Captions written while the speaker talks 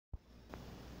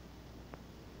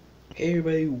Hey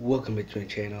everybody, welcome back to my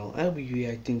channel. I'll be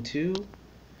reacting to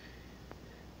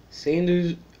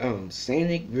Sanic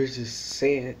versus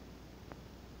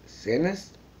Saness.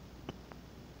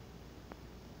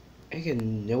 I have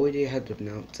no idea how to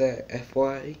pronounce that,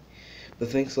 FY. But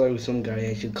thanks a lot with some guy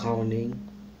actually commenting.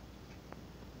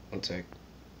 One sec.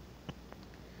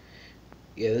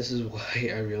 Yeah, this is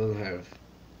why I really don't have.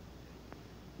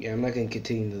 Yeah, I'm not gonna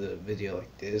continue the video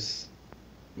like this.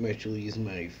 I'm actually using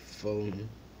my phone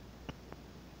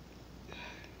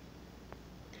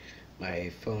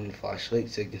flashlight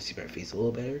so you can see my face a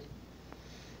little better.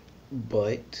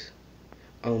 But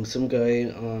some guy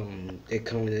that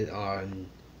commented on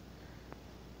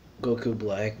Goku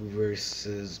Black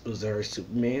versus Bizarre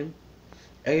Superman.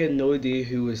 I had no idea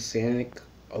who his Sanic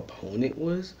opponent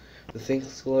was, but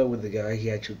thanks a lot with the guy,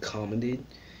 he actually commented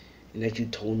and actually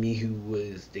told me who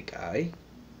was the guy.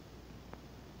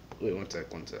 Wait, one sec.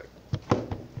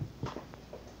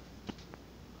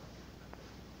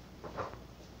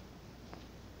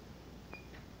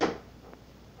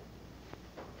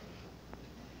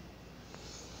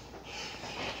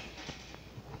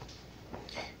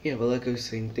 Yeah, but like I was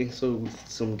saying, thanks so with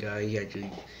some guy, he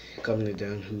actually commented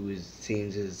down who his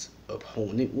Sans'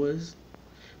 opponent was,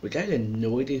 which I had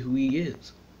no idea who he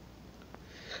is.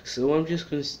 So I'm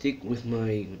just gonna stick with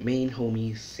my main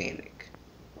homie Sanic.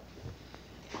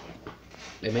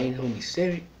 My main homie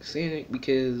Sanic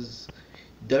because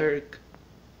Dark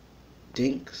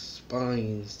Dink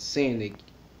Spine Sanic,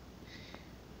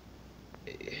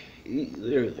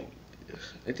 literally,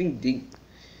 I think Dink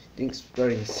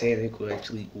Spine Sanic will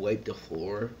actually wipe the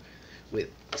floor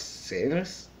with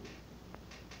Saness.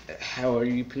 However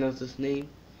you pronounce this name.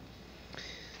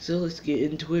 So let's get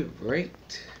into it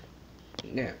right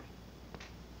now.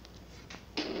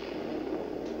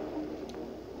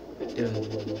 Dun,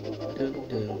 dun,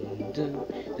 dun, dun,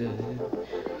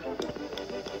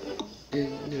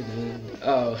 dun.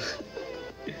 Oh,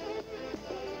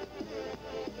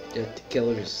 Death to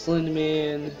Killer vs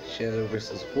Slenderman, Shadow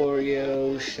vs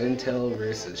Wario, Chantel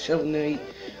vs Shovel Knight,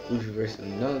 Luffy vs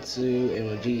Natsu,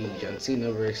 MOG, John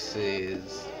Cena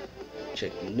vs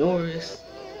Chuck Norris.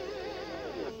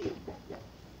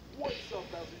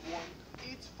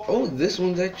 Oh, this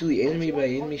one's actually animated by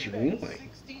AnimationRewind.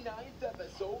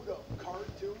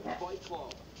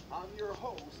 I'm your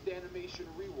host, Animation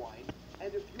Rewind,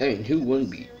 and if I mean, who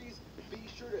wouldn't be? Be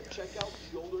sure to check out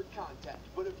the older content.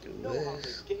 But if you know how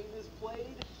the game is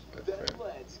played, then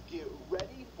let's get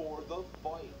ready for the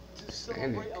fight. To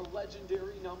celebrate a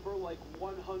legendary number like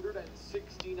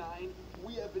 169,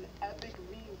 we have an epic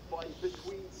meme fight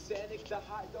between Sanic the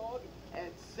Hot Dog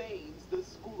and Saness the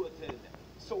Skeleton.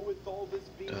 So with all this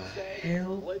being said,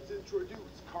 let's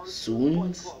introduce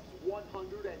Cartoon Fight Club's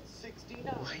 169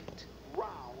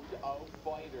 round of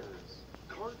fighters.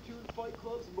 Cartoon Fight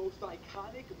Club's most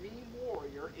iconic meme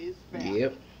warrior is back.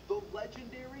 Yep. The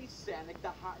legendary Sanic the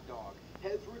Hot Dog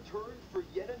has returned for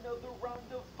yet another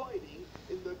round of fighting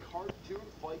in the Cartoon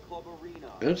Fight Club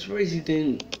arena. I'm surprised he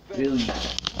didn't really.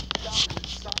 Sonic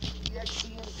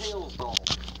CFC and Tails Doll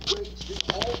waged an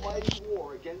almighty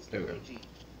war against Luigi,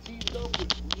 teamed up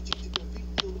with Luigi to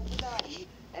defeat the Illuminati,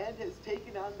 and has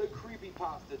taken on the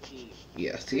Creepypasta team.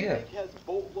 Yes, Sonic has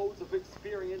boatloads of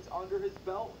experience under his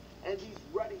belt, and he's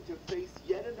ready to face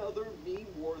yet another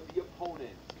meme-worthy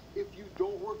opponent. If you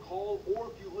don't recall,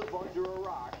 or if you live under a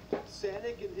rock,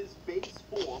 Sanic in his base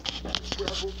form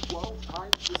travels 12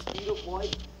 times the speed of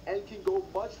light and can go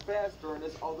much faster in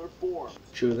his other forms.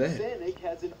 True that. Sanic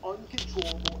has an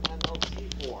uncontrollable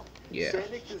MLG form. Yeah.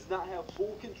 Sanic does not have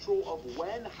full control of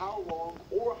when, how long,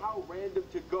 or how random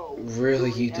to go.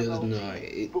 Really, he does MLG. not.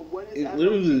 It It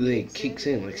literally kicks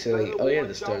in, like, say, like, oh yeah,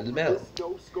 the start of the battle.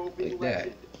 Like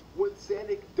that. When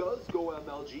Sanic does go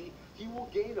MLG, he will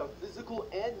gain a physical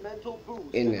and mental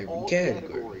boost In in every all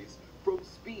category. from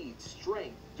speed,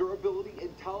 strength, durability,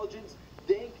 intelligence,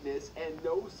 dankness, and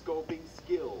no-scoping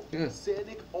skill. Yeah.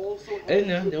 Sanic also has I didn't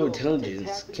know the no ability to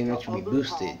intelligence tap can into actually be other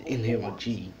boosted powerful in forms.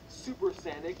 MLG. Super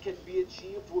Sanic can be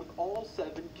achieved with all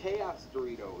 7 Chaos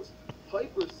Doritos.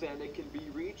 Hyper Sanic can be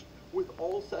reached with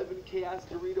all 7 Chaos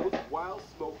Doritos while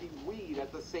smoking weed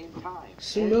at the same time.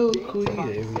 Smoke weed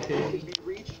every Sanic day. can be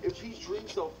reached if he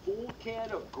drinks a full can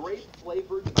of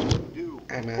grape-flavored Mountain Dew.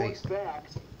 Nice. Fun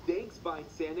fact, Dankspine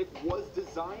Sanic was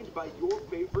designed by your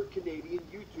favorite Canadian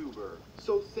YouTuber.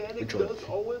 So Sanic does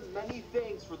owe him many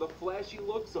thanks for the flashy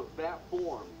looks of that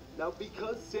form. Now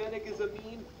because Sanic is a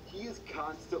meme, he is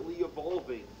constantly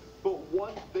evolving. But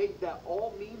one fate that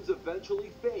all memes eventually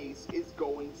face is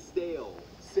going stale.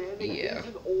 Sanic is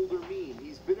an older meme.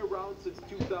 He's been around since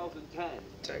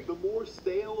 2010. The more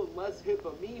stale and less hip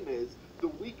a meme is, the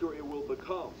weaker it will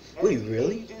become. As he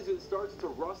ages and starts to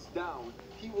rust down,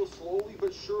 he will slowly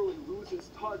but surely lose his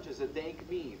touch as a dank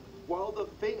meme. While the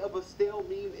fate of a stale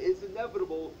meme is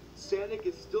inevitable, Sanic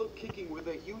is still kicking with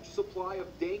a huge supply of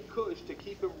dank kush to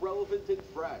keep him relevant and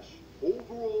fresh.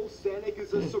 Overall, Sanic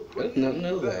is a supreme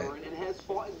veteran and has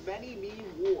fought in many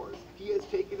meme wars. He has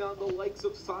taken on the likes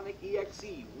of Sonic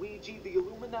EXE, Ouija the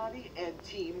Illuminati, and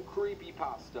Team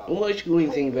Creepypasta. I'm not going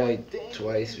to think about it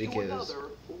twice because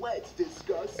let's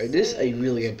discuss this I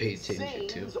really have paid attention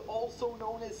to. Saness, also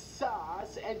known as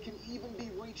Sauce, and can even be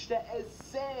reached as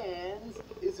Sans,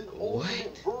 is an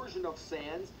alternate version of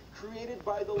Sans created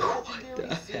by the legendary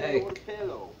Senor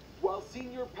Pello. While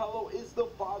Senor Pello is the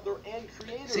father and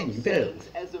creator of Sans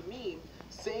as a meme,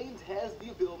 Sans has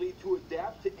the ability to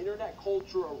adapt to internet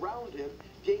culture around him,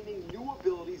 gaining new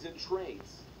abilities and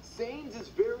traits. Sans is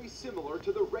very similar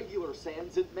to the regular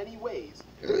Sans in many ways.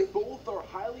 They both are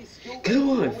highly skilled. Come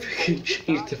on, freaking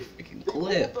change the freaking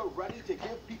clip. They both are ready to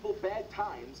give people bad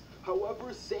times.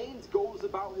 However, Sans goes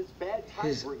about his bad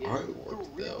time bringing through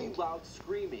really loud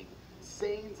screaming.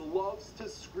 Sans loves to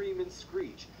scream and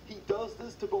screech. He does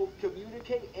this to both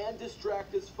communicate and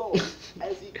distract his foes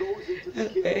as he goes into the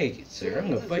kill. Hey, sir, I'm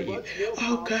gonna fight you.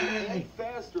 And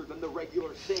faster than the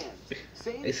regular Sans.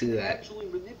 Sans can actually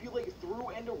manipulate through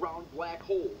and around black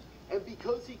holes. And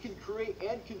because he can create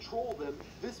and control them,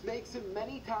 this makes him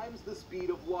many times the speed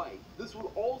of light. This would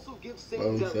also give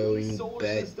Sans at least solar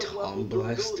system level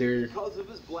durability because of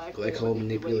his black hole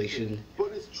manipulation.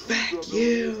 But his true durability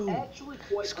is actually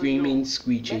quite screaming,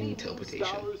 screeching teleportation.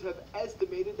 Scholars have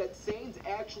estimated that Sans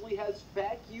actually has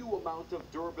FAQ amount of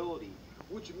durability,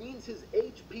 which means his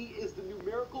HP is the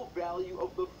numerical value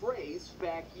of the phrase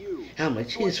FAQ. How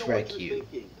much is FAQ?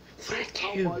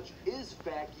 How much is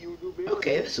FAQ numerically?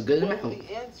 Okay, that's a good amount.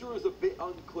 The answer is a bit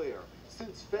unclear,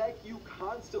 since FAQ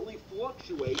constantly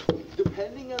fluctuates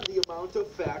depending on the amount of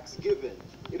facts given.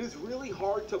 It is really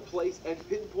hard to place and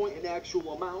pinpoint an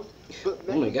actual amount, but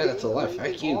many that's a lot of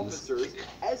officers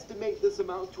estimate this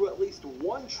amount to at least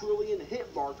 1 trillion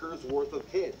hit markers worth of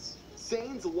hits.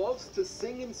 Sans loves to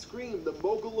sing and scream the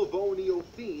Mogalavonio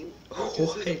theme, which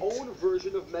is his own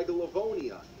version of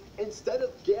Megalavonia. Instead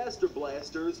of Gaster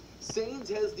Blasters, Sans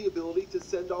has the ability to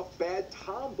send off Bad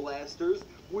Tom Blasters,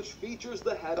 which features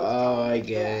the head of Tom. I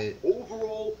get it.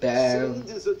 Overall,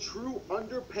 Sans is a true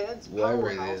underpants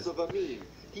powerhouse of a meme.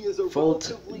 He is a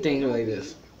relatively thing like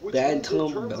this. Bad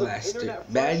Tom Blaster.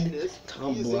 Bad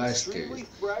Tom Blaster.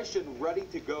 Fresh and ready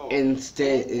to go.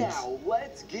 Instead, it's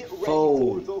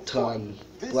full Tom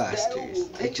Blasters.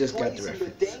 I just got the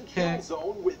reference.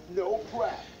 Zone with no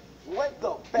prep.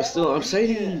 But still, I'm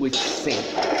siding with Sanic.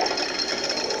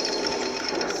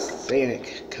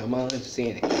 Sanic, come on,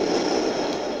 Sanic.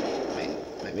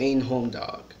 My main home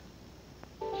dog.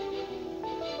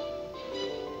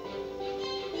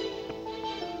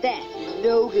 That's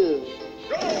no good.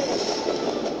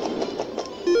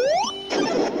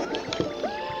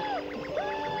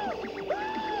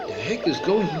 The heck is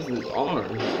going with his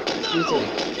arm? He's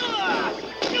like...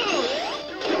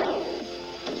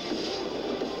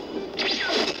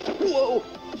 Whoa!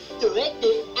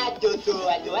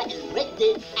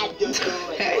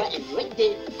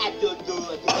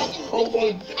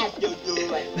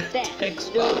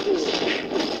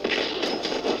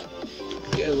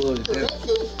 Get a load of that.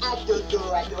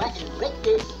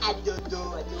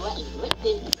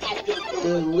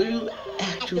 The little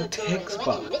actual text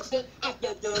box. Look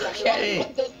at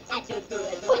it.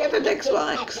 Look at the text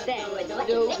box. No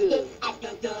good.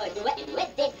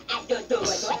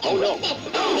 Oh no.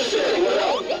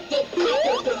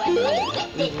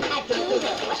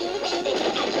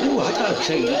 Ooh, I thought I'd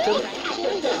say it.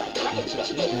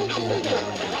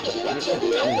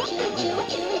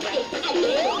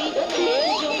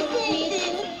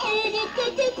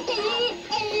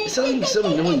 It's like some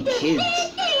annoying kids.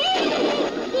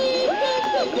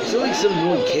 It's like some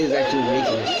annoying kids actually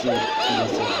making a theme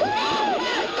song.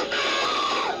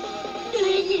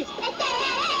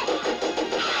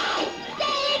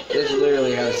 That's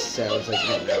literally how it sounds like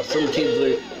right now. Some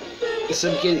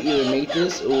kid either made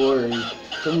this or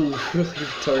some really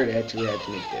retarded actually had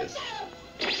to make this.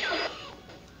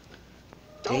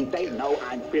 Don't they know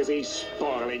I'm busy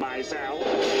spoiling myself?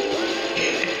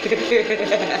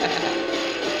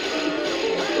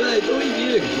 Well, I don't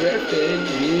need a griffin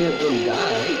to be able to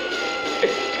die.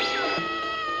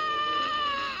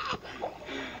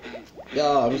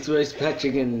 Yeah, I'm supposed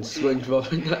Patrick and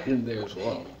SpongeBob are not in there as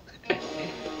well.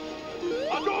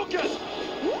 I'll go get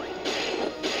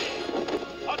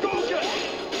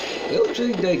It looks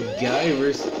like that guy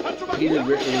versus Peter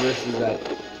Griffin versus that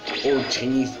old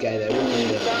Chinese guy that was in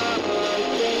the.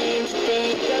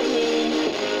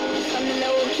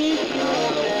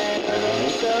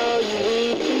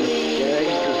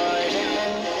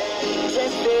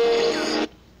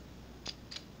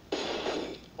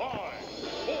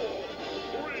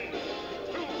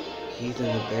 He's in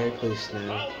a better place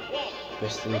now.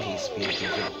 Rest in peace, Peter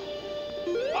Griffin.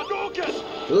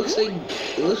 It looks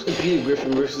like Peter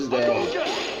Griffin versus that old.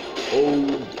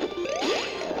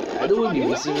 I don't want to be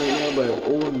racist right now, but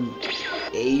old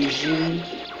Asian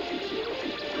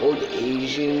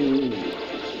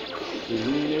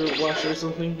cleaner washer or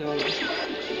something. No.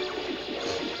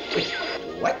 Wait,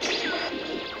 what?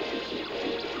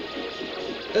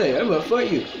 Hey, I'm gonna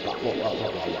fight you.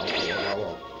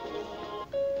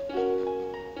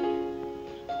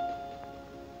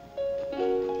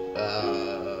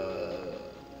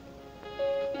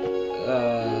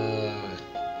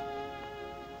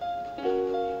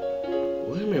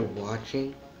 What am I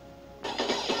watching?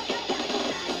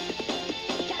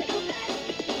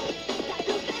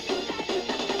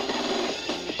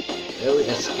 Oh, a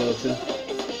skeleton.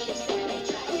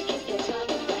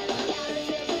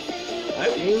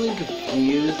 I'm really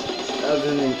confused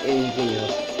other than anything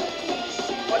else.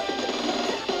 What?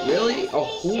 Really? A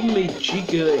homemade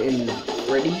Chica and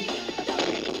Freddy?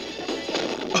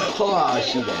 Oh,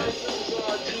 she does.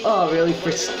 Oh, really?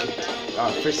 Frisk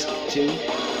 2?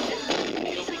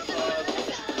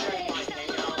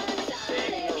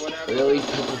 Really?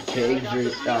 Peppa Pig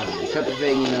and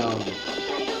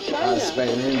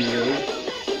Spider-Man, really?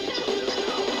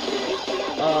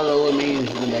 Oh, the little minions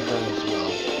in the background as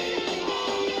well.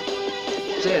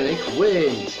 Sanic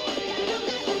wins!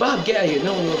 Bob, get out of here,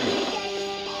 no one loves me.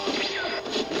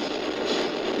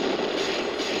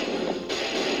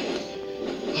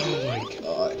 Oh my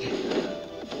god.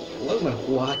 What am I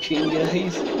watching,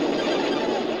 guys? I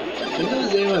know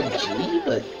it's MLG,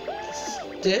 but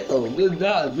still, does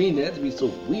not mean that to be so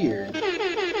weird.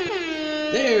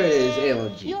 There it is,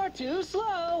 MLG. You're too slow.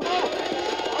 Oh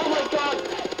my god!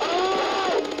 Oh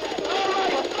my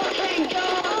fucking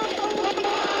god!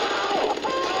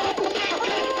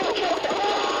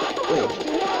 Wait.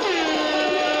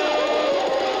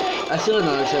 I saw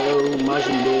Naruto,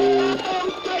 Majin Buu,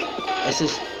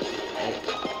 SS,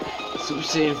 Super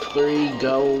Saiyan 3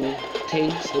 Go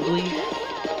tanks, I believe.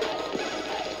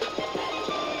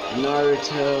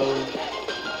 Naruto.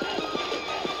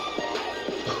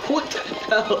 What the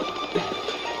hell?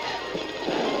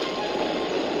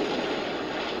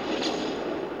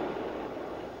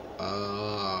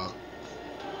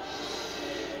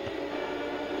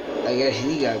 I guess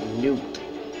he got nuked.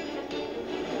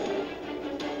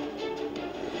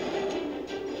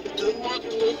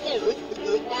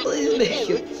 Please make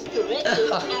it.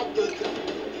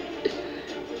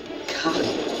 God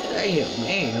damn,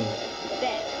 man.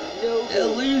 It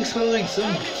literally sounds like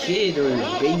some kid or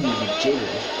baby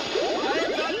jigger.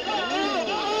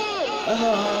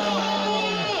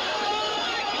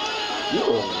 You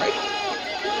alright?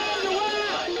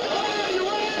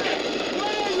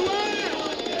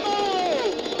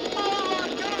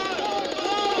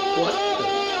 What?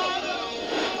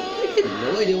 I have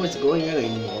no idea what's going on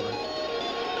anymore.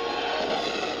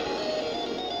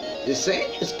 Did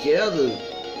Sanic just get out of the...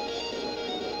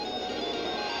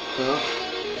 Huh?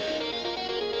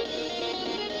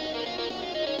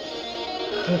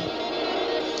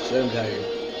 So I'm tired.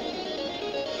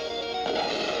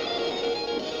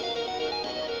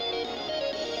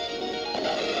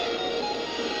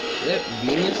 Is that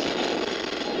Venus?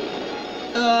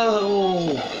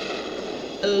 Oh!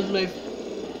 That was my...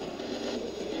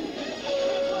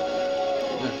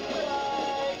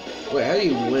 Wait, how do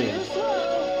you win?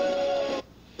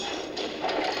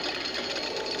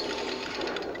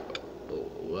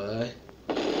 What?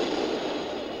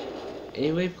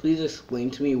 Anyway, please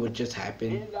explain to me what just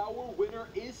happened. And our winner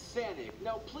is Sanic.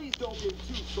 Now, please don't get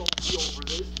too salty over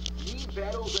this. Mean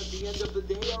battles at the end of the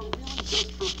day are really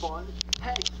just for fun.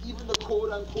 Heck, even the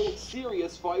quote-unquote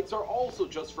serious fights are also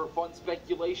just for fun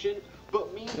speculation,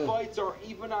 but mean fights are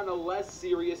even on a less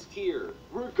serious tier.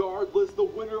 Regardless, the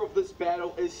winner of this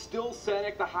battle is still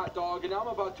Sanic the Hot Dog, and I'm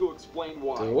about to explain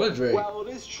why. So what's right? While it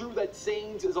is true that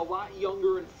Sane's is a lot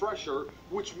younger and fresher,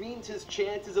 which means his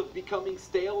chances of becoming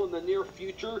stale in the near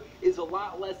future is a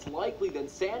lot less likely than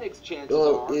Sanic's chances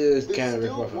are. It is this kind of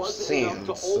still rough of wasn't enough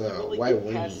to Sam, so ultimately why get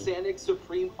wouldn't past he? Sanic's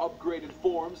supreme upgraded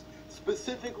forms,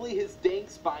 specifically his dank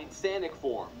spine Sanic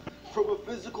form. From a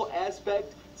physical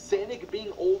aspect, Sanic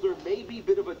being older may be a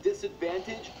bit of a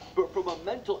disadvantage, but from a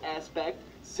mental aspect,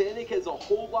 Sanic has a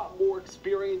whole lot more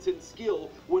experience and skill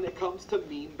when it comes to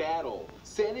meme battle.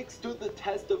 Sanic stood the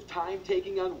test of time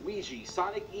taking on Ouija,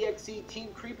 Sonic EXE Team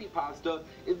Creepypasta,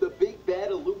 in the big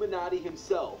bad Illuminati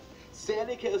himself.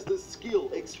 Sanic has the skill,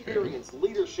 experience,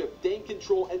 leadership, dang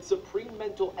control, and supreme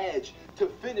mental edge to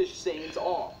finish Sanes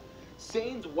off.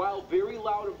 Sanes, while very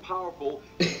loud and powerful,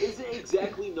 isn't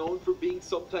exactly known for being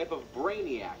some type of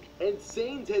brainiac. And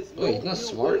Sanes has no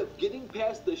real way of getting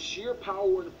past the sheer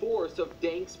power and force of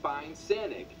Dank Spine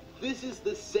Sanic. This is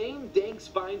the same Dank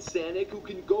Spine Sanic who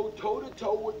can go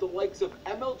toe-to-toe with the likes of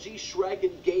MLG Shrek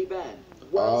and Gabe N.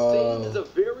 While Sanes is a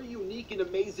very unique and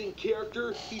amazing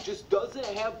character, he just doesn't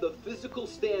have the physical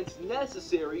stance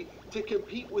necessary to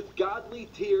compete with godly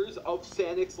tiers of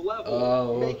Sanic's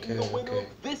level, making the winner of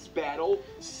this battle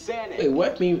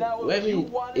Sanic. Now, if you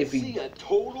want to see a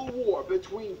total war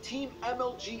between Team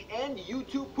MLG and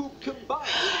YouTube Poop combined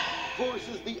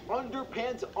versus the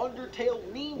Underpants Undertale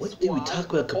meme squad,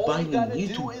 all you gotta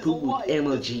do is like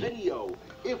this video.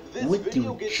 If this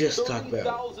video gets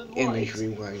 30,000 likes,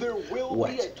 there will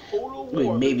be a total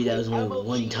war maybe that was between only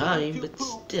one MLG time, YouTube but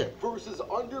Poop still. versus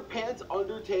Underpants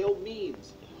Undertale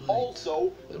memes.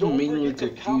 Also, I'm don't mainly forget to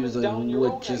confused comment down on your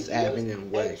what own just ideas happened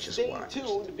and what I and just stay watched.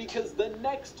 tuned because the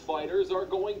next fighters are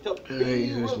going to be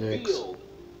Who's next? revealed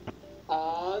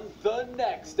on the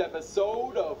next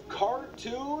episode of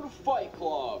Cartoon Fight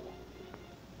Club.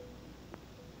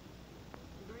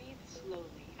 Breathe slowly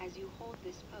as you hold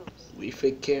this pose. We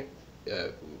Fit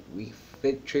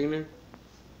trainer.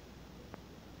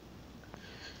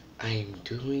 I am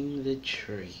doing the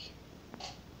tree.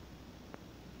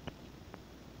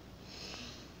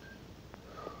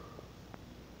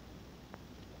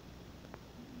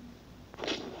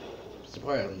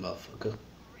 Surprise, motherfucker.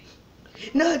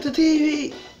 Not the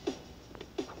TV!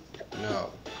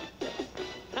 No.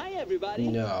 Hi, everybody.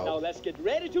 No. Now let's get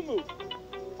ready to move.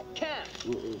 Camp.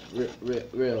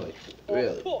 Really?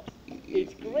 Of course.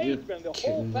 It's great You when the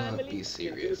whole cannot family be can do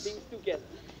serious. things together.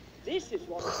 This is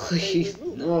one of my Please, favorite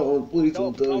moves. no, please So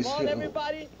don't do this. come on,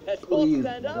 everybody. Let's all Please,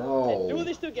 stand up no. and do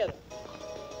this together.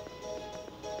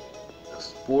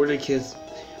 Sporticus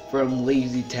from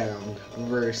Lazy Town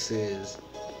versus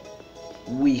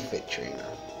Fit trainer.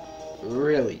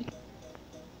 Really?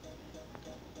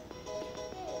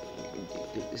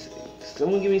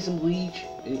 Someone give me some bleach?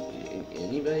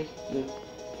 Anybody? No.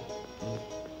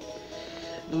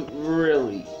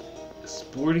 Really?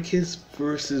 Sporticus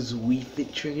versus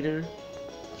Fit trainer?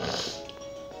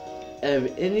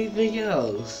 Of anything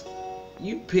else,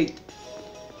 you picked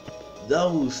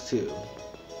those two.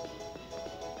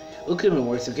 What could have been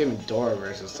worse? It could have been Dora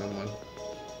versus someone.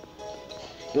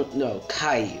 No,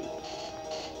 Caillou.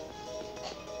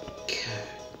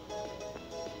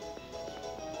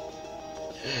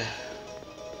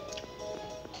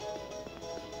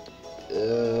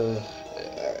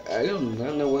 I do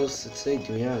not know what else to say,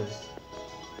 to be honest.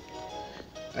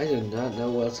 I do not know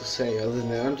what else to say other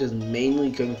than I'm just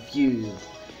mainly confused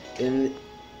in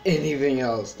anything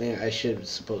else than I should be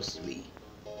supposed to be.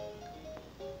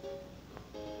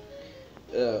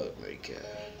 Oh my god.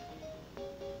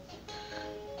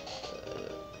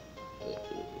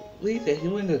 Please,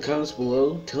 anyone in the comments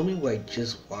below, tell me what I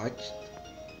just watched.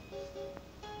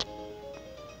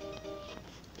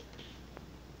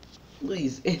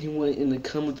 Please, anyone in the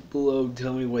comments below,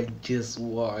 tell me what I just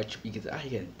watched, because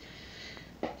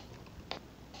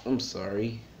I'm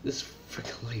sorry. This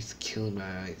freaking light's killing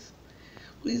my eyes.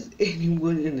 Please,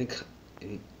 anyone in the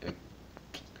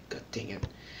God dang it.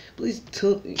 Please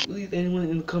anyone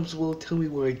in the comments below tell me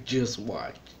what I just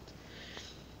watched.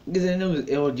 Because I know it's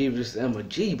MLG versus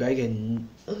MLG, but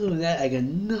other than that, I got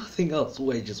nothing else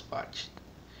what I just watched.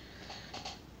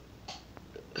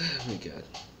 Oh my god.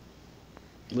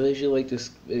 Well, if you like this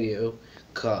video,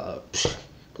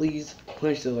 please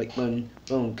punch the like button,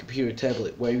 phone, computer,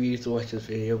 tablet, whatever you use to watch this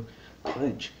video.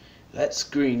 Punch that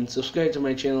screen. Subscribe to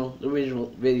my channel. The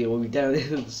original video will be down in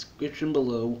the description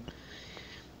below.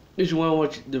 If you want to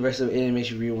watch the rest of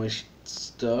AnimationRewind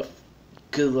stuff,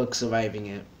 good luck surviving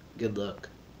it. Good luck.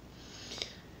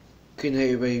 Good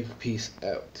night, everybody. Peace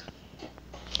out.